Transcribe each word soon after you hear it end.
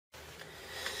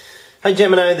Hi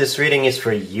Gemini, this reading is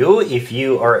for you if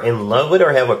you are in love with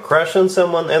or have a crush on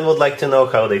someone and would like to know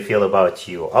how they feel about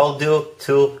you. I'll do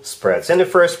two spreads. In the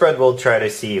first spread, we'll try to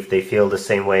see if they feel the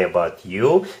same way about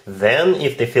you. Then,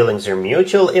 if the feelings are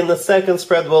mutual, in the second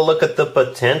spread, we'll look at the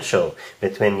potential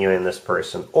between you and this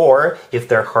person. Or, if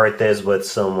their heart is with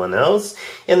someone else.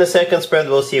 In the second spread,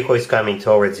 we'll see who is coming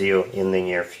towards you in the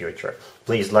near future.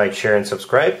 Please like, share, and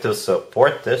subscribe to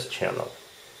support this channel.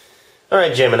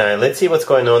 Alright Gemini, let's see what's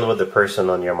going on with the person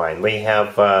on your mind. We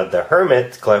have the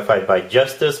Hermit, clarified by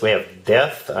Justice. We have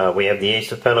Death. We have the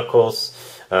Ace of Pentacles,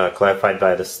 clarified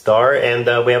by the Star. And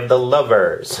we have the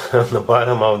Lovers on the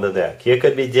bottom of the deck. You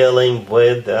could be dealing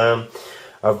with a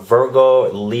Virgo,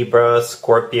 Libra,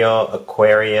 Scorpio,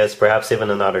 Aquarius, perhaps even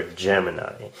another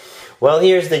Gemini. Well,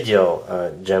 here's the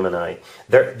deal, Gemini.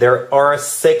 There are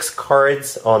 6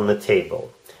 cards on the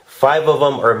table. 5 of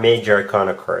them are major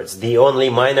arcana cards. The only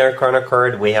minor arcana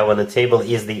card we have on the table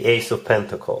is the Ace of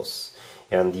Pentacles.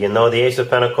 And you know the Ace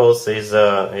of Pentacles is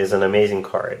an amazing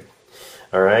card.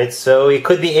 Alright, so it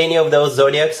could be any of those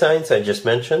zodiac signs I just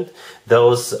mentioned.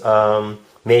 Those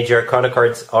major arcana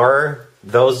cards are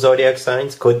those zodiac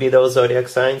signs, could be those zodiac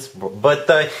signs. But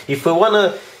if we want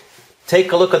to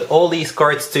take a look at all these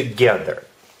cards together,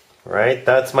 right?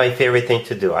 That's my favorite thing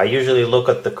to do. I usually look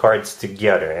at the cards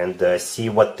together and see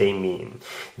what they mean.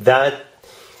 That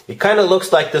it kind of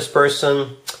looks like this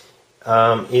person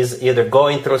is either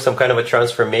going through some kind of a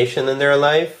transformation in their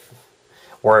life,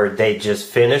 or they just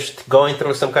finished going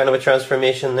through some kind of a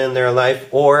transformation in their life,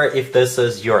 or if this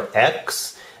is your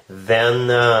ex,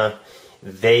 then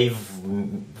they've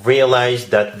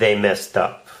realized that they messed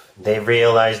up. They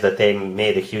realized that they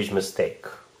made a huge mistake.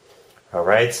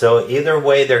 Alright, so either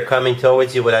way, they're coming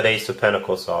towards you with that Ace of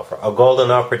Pentacles offer. A golden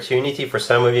opportunity. For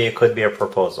some of you, it could be a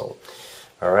proposal.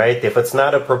 Alright, if it's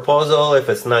not a proposal, if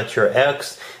it's not your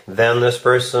ex, then this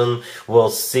person will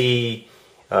see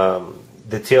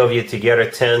the two of you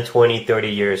together 10, 20, 30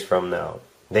 years from now.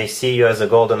 They see you as a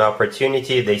golden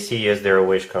opportunity. They see you as their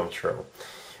wish come true.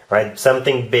 Right,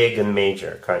 something big and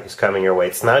major is coming your way.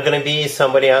 It's not going to be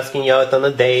somebody asking you out on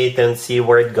a date and see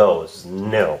where it goes.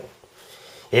 No.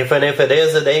 Even if it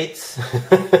is a date,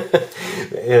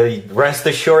 rest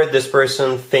assured this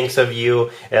person thinks of you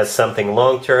as something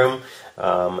long-term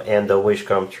and a wish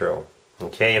come true.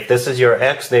 Okay, if this is your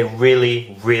ex, they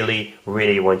really, really,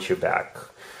 really want you back.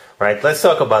 Right, let's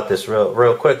talk about this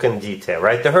real quick in detail.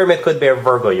 Right, the Hermit could be a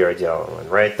Virgo you're dealing with.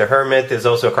 Right, the Hermit is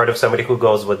also a card of somebody who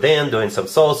goes within, doing some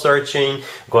soul searching,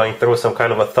 going through some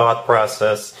kind of a thought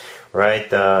process. Right,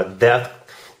 Death.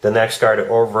 The next card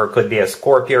over could be a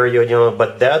Scorpio you're dealing with,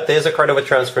 but Death is a card of a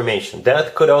transformation.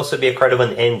 Death could also be a card of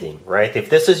an ending, right?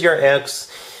 If this is your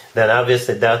ex, then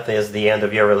obviously Death is the end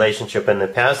of your relationship in the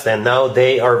past, and now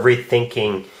they are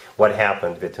rethinking what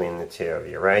happened between the two of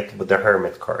you, right? With the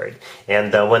Hermit card.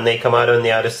 And when they come out on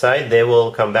the other side, they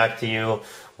will come back to you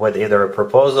with either a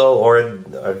proposal or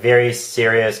a very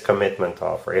serious commitment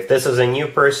offer. If this is a new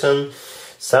person,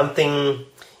 something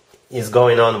is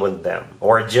going on with them,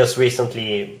 or just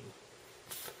recently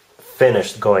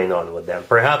finished going on with them.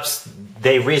 Perhaps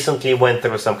they recently went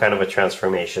through some kind of a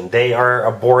transformation. They are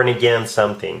a born again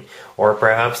something, or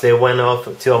perhaps they went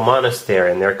off to a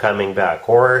monastery and they're coming back,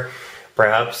 or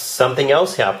perhaps something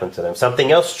else happened to them.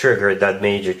 Something else triggered that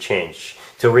major change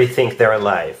to rethink their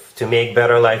life, to make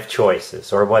better life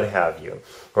choices, or what have you.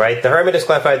 Right? The Hermit is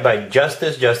clarified by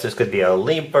Justice. Justice could be a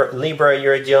Libra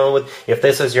you're dealing with. If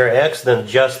this is your ex, then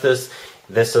Justice,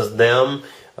 this is them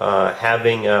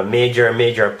having a major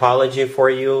apology for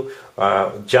you.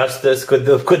 Justice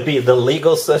could be the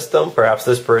legal system. Perhaps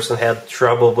this person had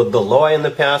trouble with the law in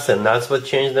the past, and that's what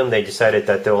changed them. They decided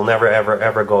that they will never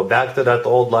ever go back to that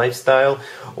old lifestyle.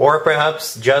 Or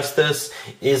perhaps Justice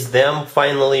is them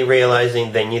finally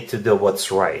realizing they need to do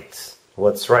what's right.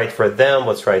 What's right for them,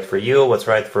 what's right for you, what's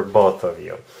right for both of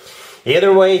you.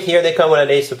 Either way, here they come with an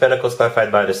Ace of Pentacles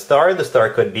clarified by the Star. The Star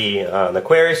could be an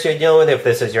Aquarius you're dealing with. If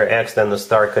this is your ex, then the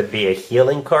Star could be a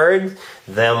healing card.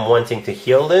 Them wanting to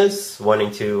heal this,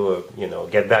 wanting to,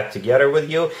 get back together with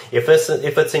you. If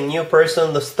it's a new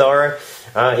person, the Star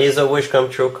is a wish come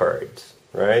true card,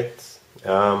 right?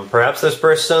 Perhaps this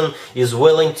person is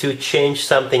willing to change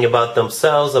something about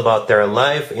themselves, about their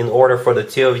life, in order for the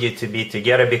two of you to be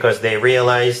together, because they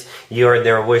realize you're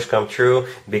their wish come true,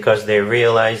 because they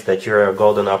realize that you're a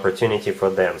golden opportunity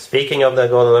for them. Speaking of that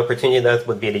golden opportunity, that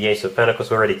would be the Ace of Pentacles.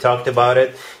 We already talked about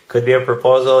it. Could be a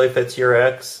proposal if it's your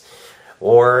ex,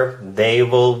 or they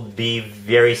will be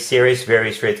very serious,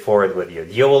 very straightforward with you.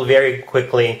 You will very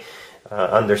quickly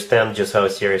understand just how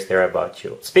serious they're about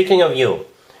you. Speaking of you,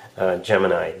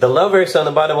 Gemini. The Lovers on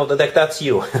the bottom of the deck, that's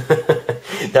you.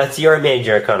 That's your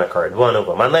major arcana card, one of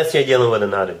them, unless you're dealing with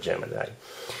another Gemini.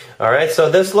 Alright, so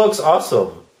this looks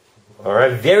awesome.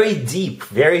 Alright, very deep,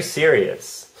 very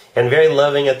serious, and very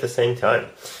loving at the same time.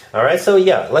 Alright, so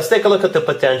yeah, let's take a look at the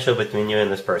potential between you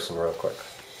and this person real quick.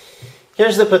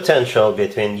 Here's the potential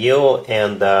between you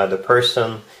and the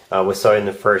person we saw in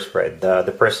the first spread,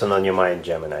 the person on your mind,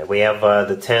 Gemini. We have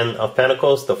the 10 of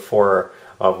Pentacles, the 4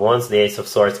 of Wands, the Ace of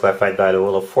Swords clarified by the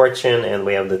Wheel of Fortune, and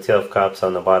we have the Two of Cups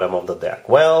on the bottom of the deck.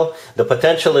 Well, the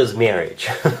potential is marriage.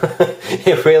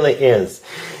 It really is.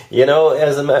 You know,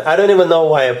 I don't even know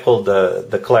why I pulled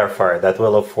the clarifier, that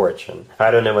Wheel of Fortune.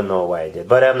 I don't even know why I did,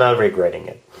 but I'm not regretting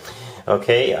it.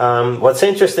 Okay, what's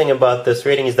interesting about this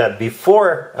reading is that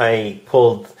before I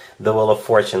pulled the Wheel of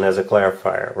Fortune as a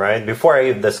clarifier, right?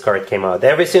 Before this card came out,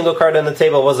 every single card on the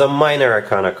table was a minor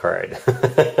arcana card.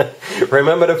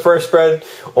 Remember the first spread?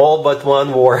 All but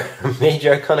one were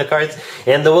major arcana cards,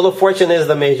 and the Wheel of Fortune is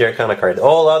the major arcana card.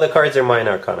 All other cards are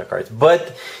minor arcana cards.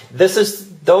 But this is,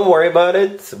 don't worry about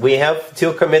it. We have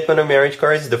 2 commitment or marriage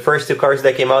cards. The first 2 cards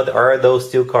that came out are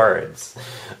those 2 cards.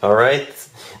 Alright?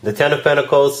 The Ten of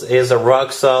Pentacles is a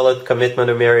rock-solid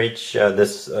commitment or marriage.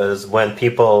 This is when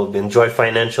people enjoy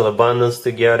financial abundance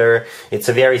together. It's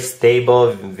a very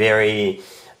stable, very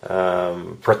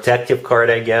protective card,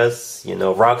 I guess. You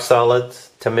know, rock-solid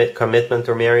commitment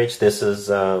or marriage. This is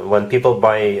when people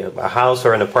buy a house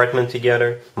or an apartment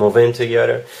together, move in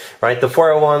together. Right? The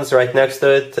Four of Wands right next to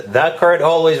it. That card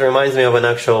always reminds me of an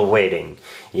actual wedding.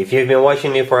 If you've been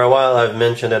watching me for a while, I've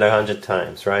mentioned it 100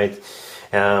 times, right?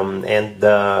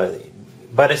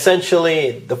 But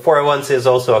essentially, the Four of Wands is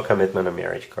also a commitment or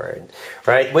marriage card,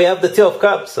 right? We have the Two of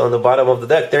Cups on the bottom of the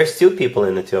deck. There's 2 people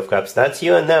in the Two of Cups. That's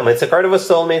you and them. It's a card of a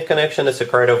soulmate connection. It's a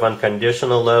card of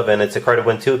unconditional love, and it's a card of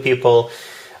when 2 people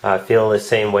feel the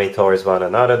same way towards one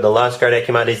another. The last card that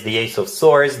came out is the Ace of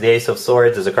Swords. The Ace of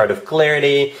Swords is a card of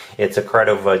clarity. It's a card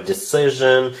of a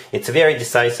decision. It's a very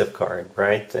decisive card,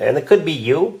 right? And it could be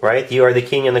you, right? You are the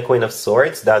King and the Queen of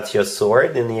Swords. That's your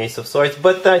sword in the Ace of Swords.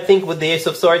 But I think with the Ace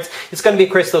of Swords, it's going to be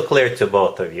crystal clear to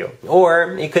both of you.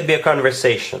 Or it could be a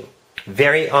conversation.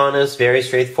 Very honest, very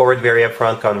straightforward, very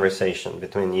upfront conversation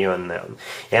between you and them.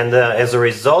 And as a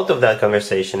result of that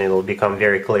conversation, it will become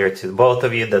very clear to both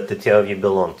of you that the 2 of you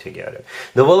belong together.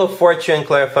 The Wheel of Fortune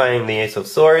clarifying the Ace of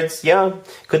Swords, yeah,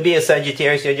 could be a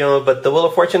Sagittarius you're dealing with, but the Wheel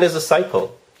of Fortune is a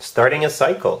cycle. Starting a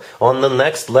cycle on the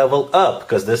next level up,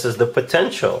 because this is the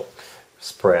potential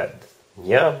spread.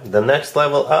 Yeah, the next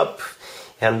level up.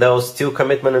 And those 2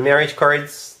 commitment and marriage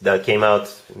cards that came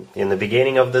out in the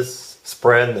beginning of this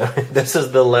spread, this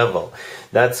is the level.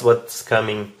 That's what's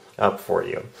coming up for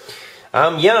you.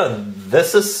 Yeah,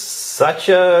 this is such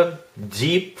a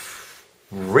deep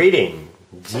reading.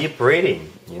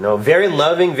 You know, very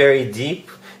loving, very deep,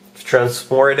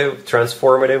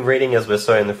 transformative reading, as we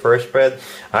saw in the first spread.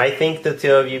 I think the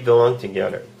 2 of you belong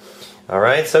together.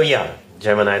 Alright, so yeah,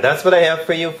 Gemini, that's what I have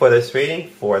for you for this reading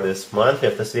for this month.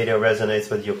 If this video resonates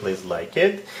with you, please like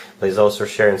it. Please also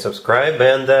share and subscribe.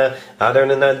 And other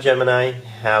than that, Gemini,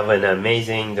 have an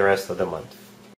amazing the rest of the month.